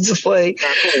 It was just like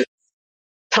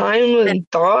time and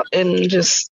thought and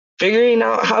just figuring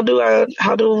out how do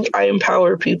I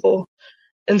empower people.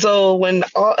 And so when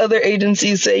all other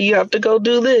agencies say you have to go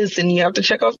do this and you have to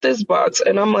check off this box,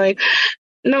 and I'm like,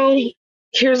 no,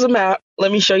 here's a map.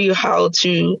 Let me show you how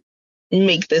to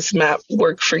make this map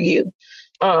work for you.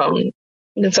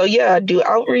 And so, yeah, I do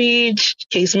outreach,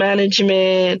 case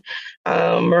management,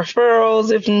 referrals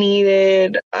if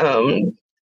needed,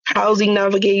 housing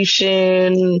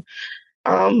navigation.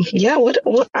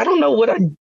 What I don't know what I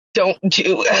don't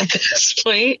do at this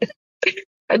point.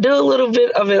 I do a little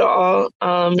bit of it all,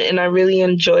 and I really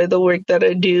enjoy the work that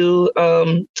I do.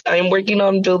 I am working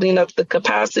on building up the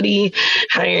capacity,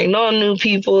 hiring on new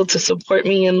people to support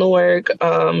me in the work.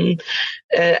 And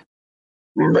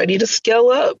I'm ready to scale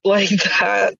up. Like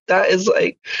that is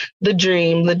like the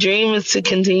dream. The dream is to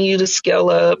continue to scale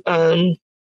up,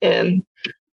 and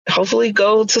hopefully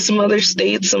go to some other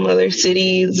states, some other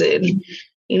cities, and,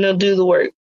 do the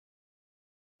work.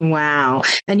 Wow.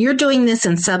 And you're doing this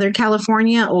in Southern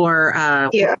California or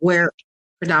where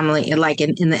predominantly, like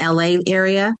in the LA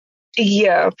area?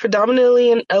 Yeah,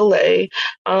 predominantly in LA.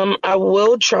 I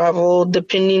will travel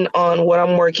depending on what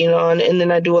I'm working on. And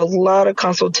then I do a lot of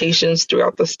consultations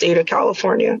throughout the state of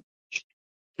California.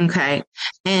 Okay.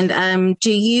 And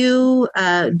do you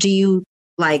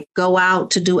like go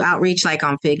out to do outreach like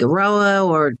on Figueroa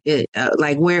or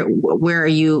like where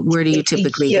do you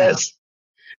typically go?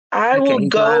 I will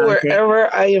go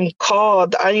wherever I am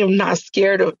called. I am not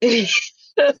scared of anything.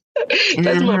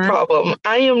 That's my problem.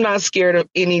 I am not scared of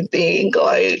anything.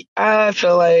 Like, I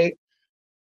feel like,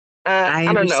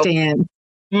 I don't know.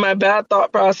 My bad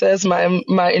thought process,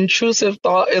 my intrusive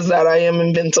thought is that I am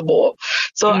invincible.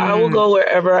 So I will go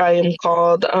wherever I am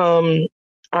called.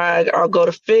 I'll go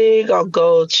to Fig. I'll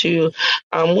go to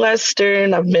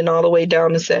Western. I've been all the way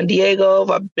down to San Diego.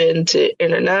 I've been to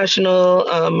International.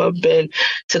 I've been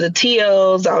to the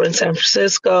TLs out in San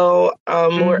Francisco.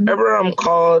 Wherever I'm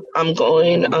called, I'm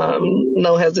going.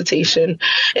 No hesitation.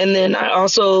 And then I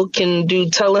also can do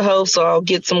telehealth, so I'll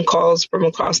get some calls from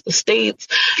across the states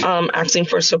asking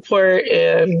for support,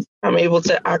 and I'm able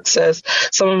to access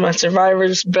some of my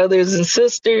survivors' brothers and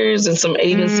sisters and some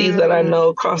agencies that I know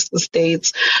across the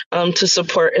states to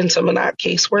support in some of that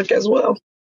casework as well.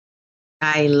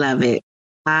 I love it.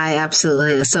 I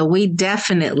absolutely. So we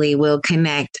definitely will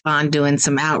connect on doing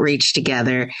some outreach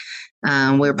together.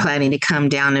 We're planning to come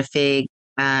down to Fig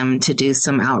to do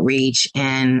some outreach,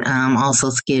 and also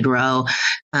Skid Row.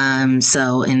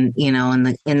 So in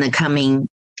the coming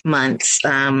months,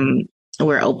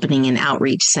 we're opening an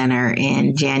outreach center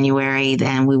in January.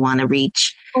 Then we want to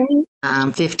reach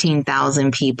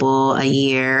 15,000 people a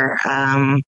year.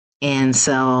 And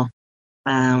so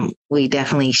we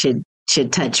definitely should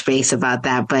touch base about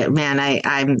that. But man,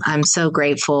 I'm so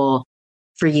grateful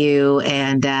for you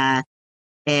and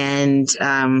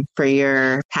for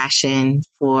your passion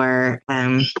for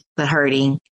the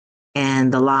hurting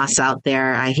and the loss out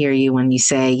there. I hear you when you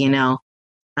say,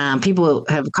 people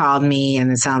have called me,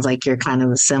 and it sounds like you're kind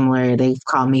of similar. They've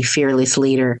called me fearless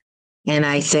leader. And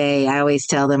I always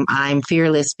tell them I'm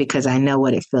fearless because I know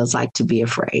what it feels like to be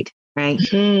afraid. right?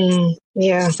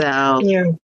 Yeah. So,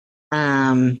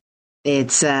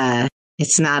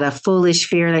 it's not a foolish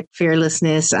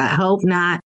fearlessness. I hope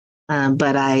not.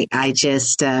 But I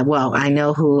just, I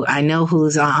know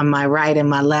who's on my right and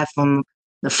my left, from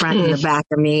the front and the back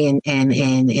of me,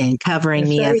 and covering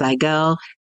me as I go.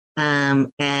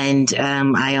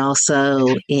 I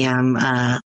also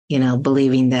am,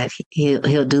 believing that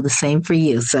he'll do the same for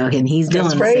you. So, and he's doing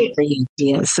the same for you.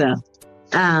 Yeah. So,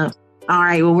 all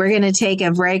right. Well, we're going to take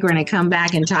a break. We're going to come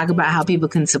back and talk about how people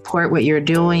can support what you're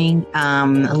doing.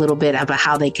 A little bit about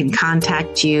how they can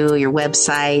contact you, your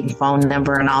website, phone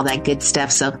number, and all that good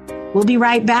stuff. So we'll be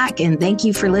right back. And thank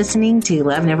you for listening to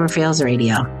Love Never Fails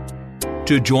Radio.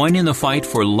 To join in the fight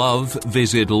for love,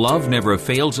 visit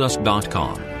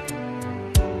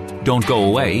loveneverfailsus.com. Don't go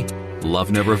away.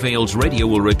 Love Never Fails Radio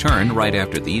will return right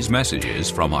after these messages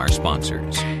from our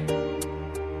sponsors.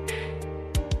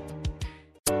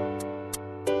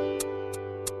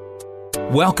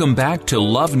 Welcome back to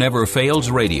Love Never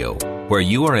Fails Radio, where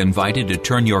you are invited to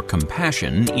turn your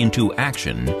compassion into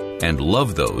action and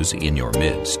love those in your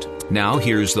midst. Now,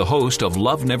 here's the host of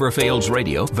Love Never Fails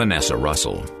Radio, Vanessa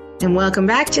Russell. And welcome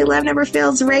back to Love Never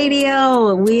Fails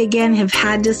Radio. We again have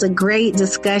had just a great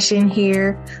discussion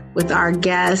here with our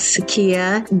guest,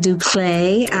 Kia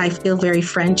Dupclay. I feel very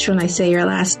French when I say your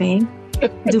last name.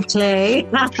 Dupclay.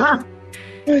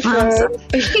 So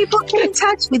people get in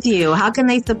touch with you. How can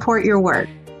they support your work?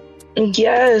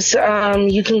 Yes,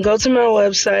 you can go to my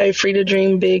website,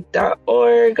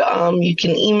 freetodreambig.org. You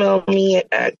can email me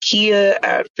at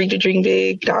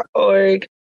kia@freetodreambig.org.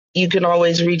 You can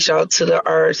always reach out to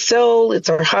our cell. It's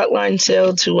our hotline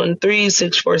cell,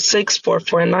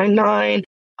 213-646-4499.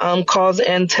 Calls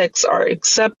and texts are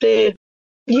accepted.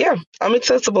 Yeah, I'm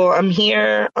accessible. I'm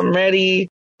here. I'm ready.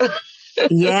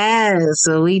 Yes,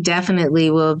 so we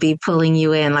definitely will be pulling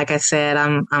you in. Like I said,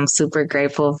 I'm super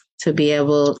grateful to be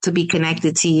able to be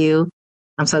connected to you.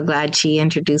 I'm so glad she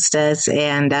introduced us,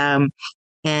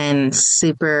 and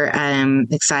super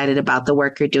excited about the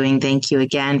work you're doing. Thank you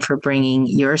again for bringing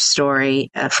your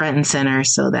story front and center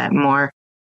so that more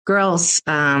girls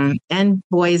and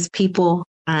boys, people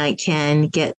can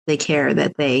get the care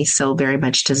that they so very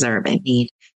much deserve and need.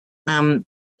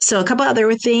 So a couple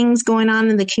other things going on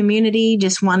in the community.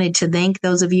 Just wanted to thank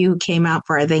those of you who came out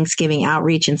for our Thanksgiving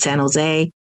outreach in San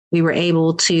Jose. We were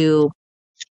able to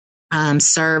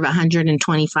serve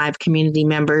 125 community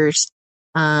members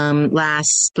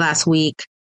last week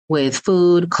with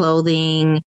food,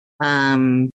 clothing,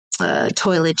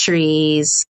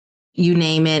 toiletries, you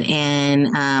name it.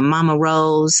 And Mama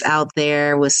Rose out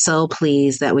there was so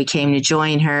pleased that we came to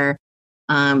join her.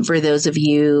 For those of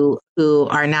you who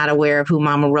are not aware of who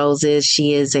Mama Rose is,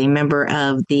 she is a member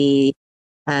of the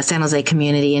San Jose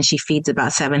community, and she feeds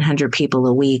about 700 people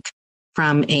a week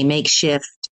from a makeshift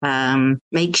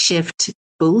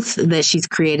booth that she's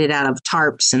created out of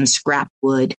tarps and scrap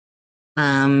wood.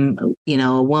 A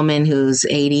woman who's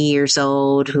 80 years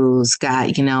old, who's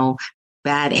got,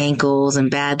 bad ankles and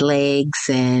bad legs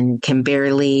and can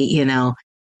barely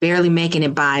making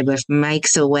it by, but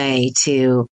makes a way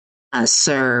to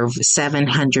serve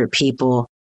 700 people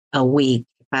a week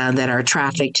that are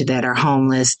trafficked, that are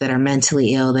homeless, that are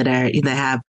mentally ill, that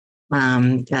have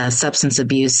substance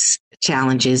abuse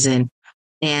challenges, I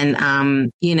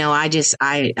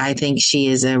think she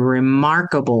is a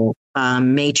remarkable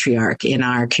matriarch in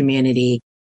our community,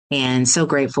 and so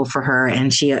grateful for her.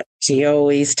 And she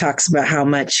always talks about how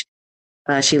much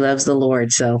she loves the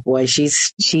Lord. So boy, she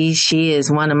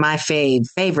is one of my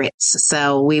favorites.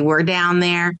 So we were down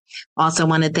there. Also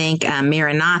want to thank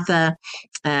Maranatha,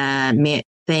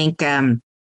 thank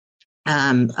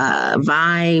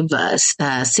Vibe,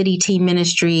 City Team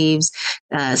Ministries,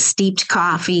 Steeped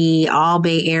Coffee, All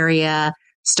Bay Area,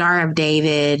 Star of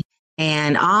David,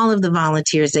 and all of the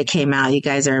volunteers that came out. You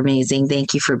guys are amazing.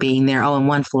 Thank you for being there. Oh, and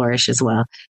One Flourish as well.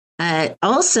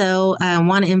 Also, I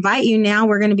want to invite you now.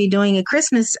 We're going to be doing a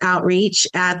Christmas outreach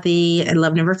at the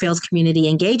Love Never Fails Community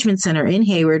Engagement Center in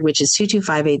Hayward, which is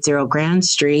 22580 Grand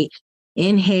Street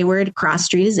in Hayward. Cross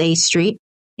Street is A Street.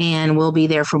 And we'll be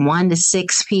there from 1 to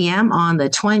 6 p.m. on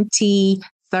the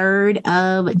 23rd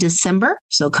of December.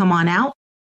 So come on out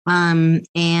and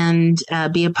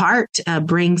be a part.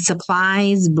 Bring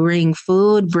supplies, bring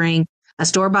food, bring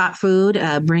store-bought food,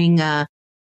 bring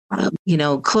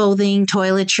clothing,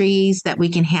 toiletries that we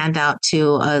can hand out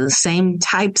to the same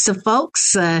types of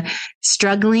folks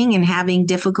struggling and having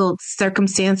difficult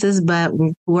circumstances, but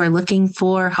who are looking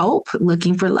for hope,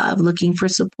 looking for love, looking for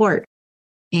support.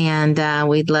 And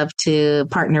we'd love to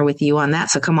partner with you on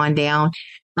that. So come on down.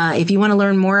 If you want to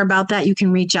learn more about that, you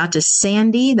can reach out to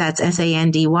Sandy, that's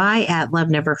Sandy, at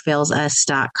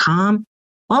loveneverfailsus.com.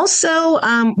 Also,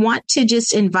 want to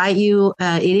just invite you,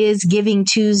 it is Giving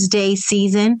Tuesday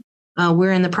season.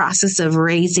 We're in the process of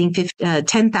raising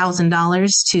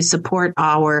 $10,000 to support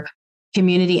our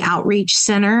community outreach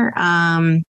center.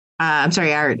 Our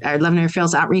Love Never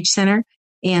Fails Outreach Center.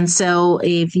 And so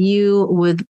if you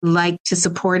would like to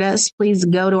support us, please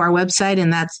go to our website,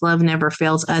 and that's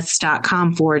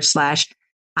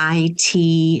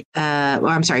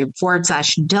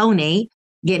loveneverfailsus.com/IT,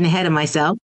 getting ahead of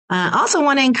myself. Also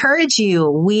want to encourage you.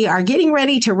 We are getting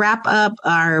ready to wrap up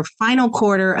our final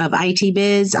quarter of IT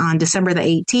Biz on December the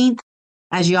 18th.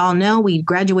 As you all know, we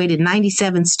graduated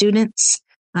 97 students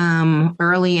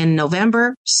early in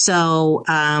November. So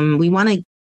we want to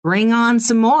bring on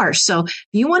some more. So if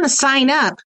you want to sign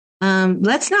up,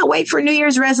 let's not wait for New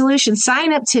Year's resolution.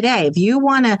 Sign up today. If you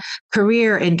want a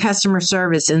career in customer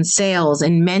service and sales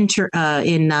and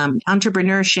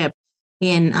entrepreneurship,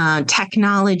 in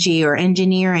technology or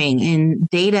engineering, in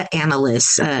data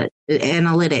analysts,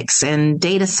 analytics and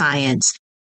data science,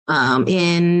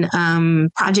 in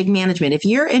project management. If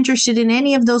you're interested in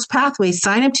any of those pathways,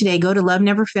 sign up today. Go to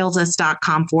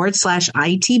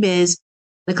loveneverfailsus.com/ITbiz.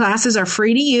 The classes are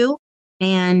free to you,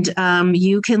 and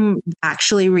you can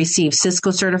actually receive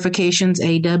Cisco certifications,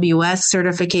 AWS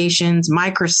certifications,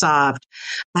 Microsoft,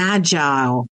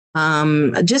 Agile,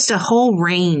 just a whole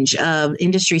range of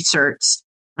industry certs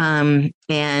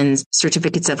and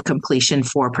certificates of completion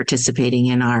for participating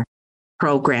in our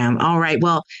program. All right.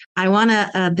 Well, I want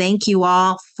to thank you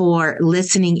all for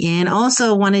listening in.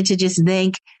 Also wanted to just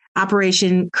thank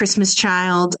Operation Christmas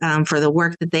Child for the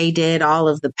work that they did. All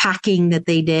of the packing that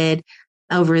they did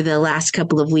over the last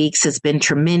couple of weeks has been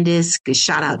tremendous.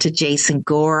 Shout out to Jason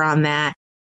Gore on that.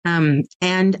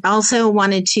 And also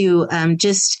wanted to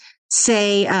just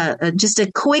say just a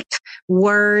quick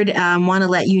word. Want to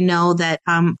let you know that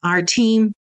our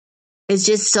team is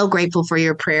just so grateful for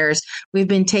your prayers. We've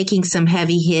been taking some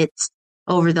heavy hits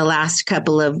over the last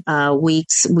couple of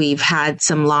weeks. We've had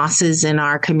some losses in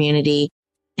our community.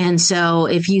 And so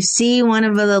if you see one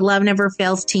of the Love Never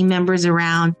Fails team members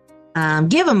around,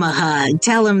 give them a hug.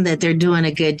 Tell them that they're doing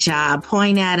a good job.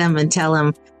 Point at them and tell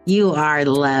them you are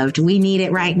loved. We need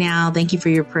it right now. Thank you for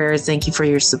your prayers. Thank you for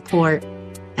your support.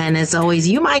 And as always,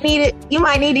 you might need it. You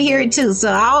might need to hear it too.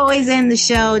 So I always end the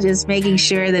show just making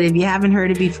sure that if you haven't heard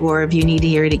it before, if you need to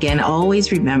hear it again,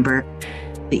 always remember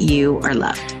that you are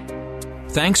loved.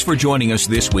 Thanks for joining us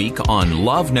this week on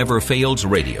Love Never Fails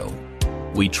Radio.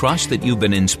 We trust that you've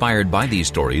been inspired by these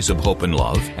stories of hope and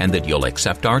love, and that you'll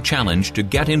accept our challenge to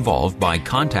get involved by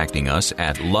contacting us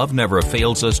at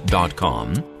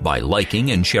loveneverfailsus.com, by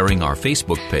liking and sharing our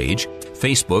Facebook page,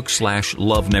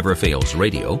 Facebook/Love Never Fails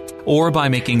Radio, or by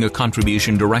making a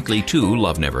contribution directly to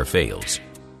Love Never Fails.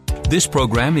 This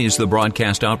program is the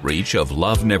broadcast outreach of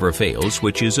Love Never Fails,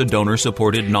 which is a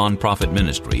donor-supported nonprofit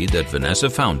ministry that Vanessa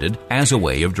founded as a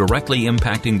way of directly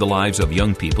impacting the lives of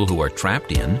young people who are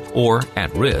trapped in or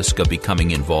at risk of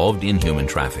becoming involved in human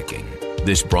trafficking.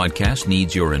 This broadcast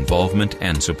needs your involvement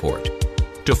and support.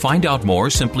 To find out more,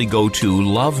 simply go to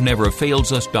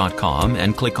loveneverfailsus.com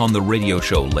and click on the radio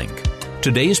show link.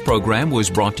 Today's program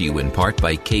was brought to you in part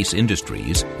by Case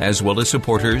Industries, as well as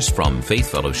supporters from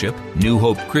Faith Fellowship, New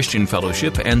Hope Christian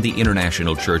Fellowship, and the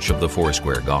International Church of the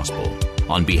Foursquare Gospel.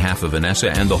 On behalf of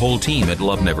Vanessa and the whole team at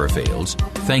Love Never Fails,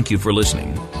 thank you for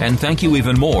listening. And thank you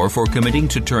even more for committing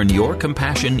to turn your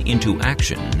compassion into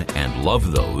action and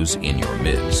love those in your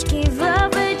midst. Give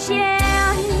love a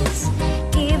chance.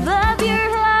 Give up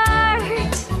your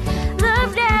heart.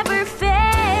 Love never fails.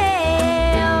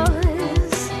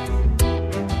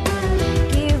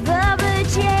 Give up a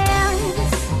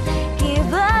chance.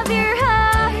 Give up your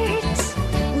heart.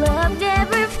 Love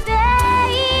never fails.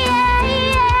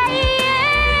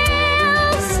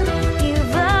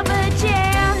 Give up a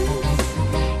chance.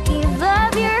 Give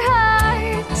up your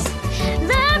heart.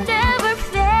 Love never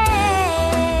fails.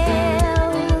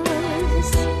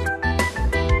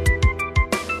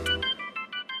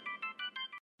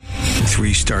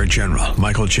 3-star General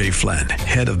Michael J. Flynn,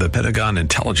 head of the Pentagon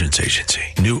Intelligence Agency,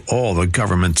 knew all the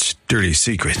government's dirty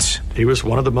secrets. He was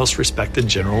one of the most respected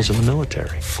generals in the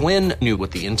military. Flynn knew what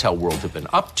the intel world had been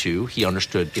up to. He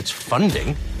understood its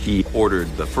funding. He ordered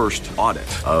the first audit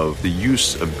of the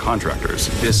use of contractors.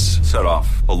 This set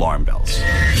off alarm bells.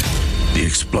 The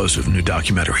explosive new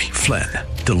documentary, Flynn,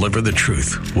 deliver the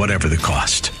truth, whatever the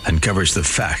cost, and covers the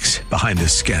facts behind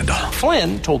this scandal.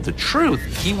 Flynn told the truth.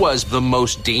 He was the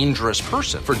most dangerous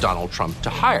person for Donald Trump to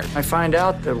hire. I find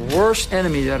out the worst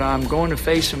enemy that I'm going to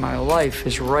face in my life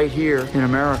is right here in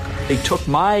America. They took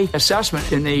my assessment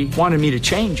and they wanted me to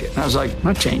change it. And I was like, I'm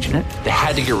not changing it. They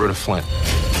had to get rid of Flynn.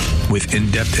 With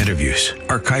in-depth interviews,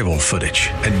 archival footage,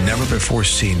 and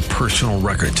never-before-seen personal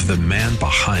records of the man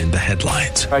behind the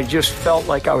headlines. I just felt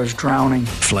like I was drowning.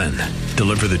 Flynn,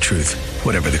 deliver the truth,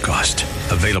 whatever the cost.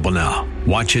 Available now.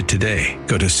 Watch it today.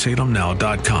 Go to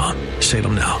salemnow.com.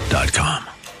 salemnow.com.